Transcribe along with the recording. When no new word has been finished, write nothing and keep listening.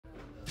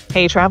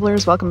Hey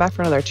travelers, welcome back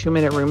for another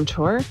 2-minute room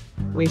tour.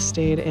 We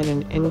stayed in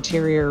an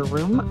interior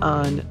room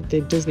on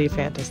the Disney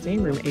Fantasy,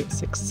 room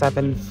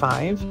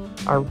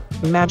 8675. Our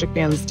magic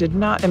bands did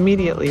not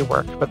immediately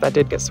work, but that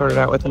did get sorted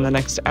out within the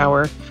next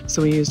hour.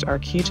 So we used our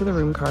key to the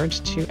room card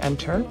to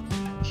enter.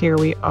 Here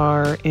we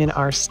are in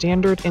our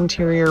standard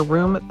interior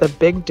room, the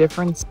big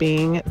difference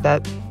being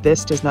that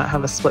this does not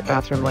have a split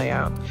bathroom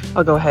layout.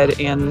 I'll go ahead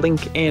and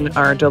link in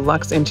our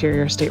deluxe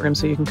interior stateroom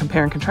so you can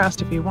compare and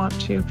contrast if you want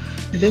to.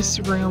 This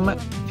room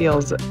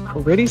feels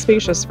pretty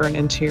spacious for an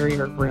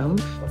interior room.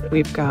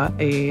 We've got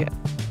a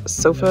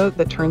sofa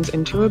that turns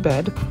into a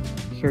bed.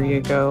 Here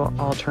you go,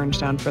 all turned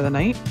down for the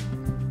night.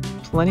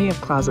 Plenty of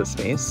closet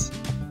space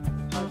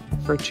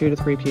for 2 to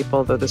 3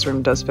 people, though this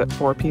room does fit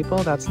 4 people.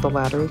 That's the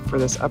ladder for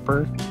this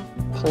upper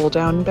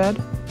pull-down bed.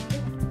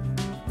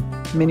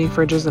 Mini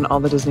fridges in all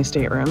the Disney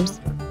staterooms.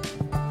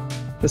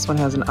 This one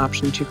has an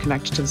option to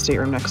connect to the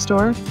stateroom next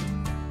door.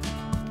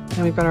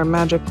 And we've got our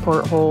magic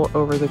porthole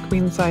over the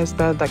queen-size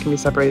bed that can be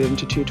separated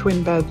into 2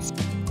 twin beds.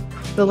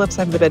 The left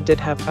side of the bed did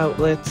have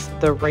outlets,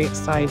 the right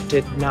side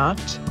did not,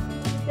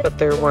 but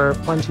there were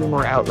plenty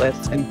more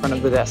outlets in front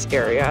of the desk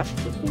area.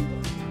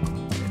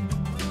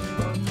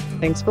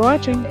 Thanks for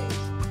watching.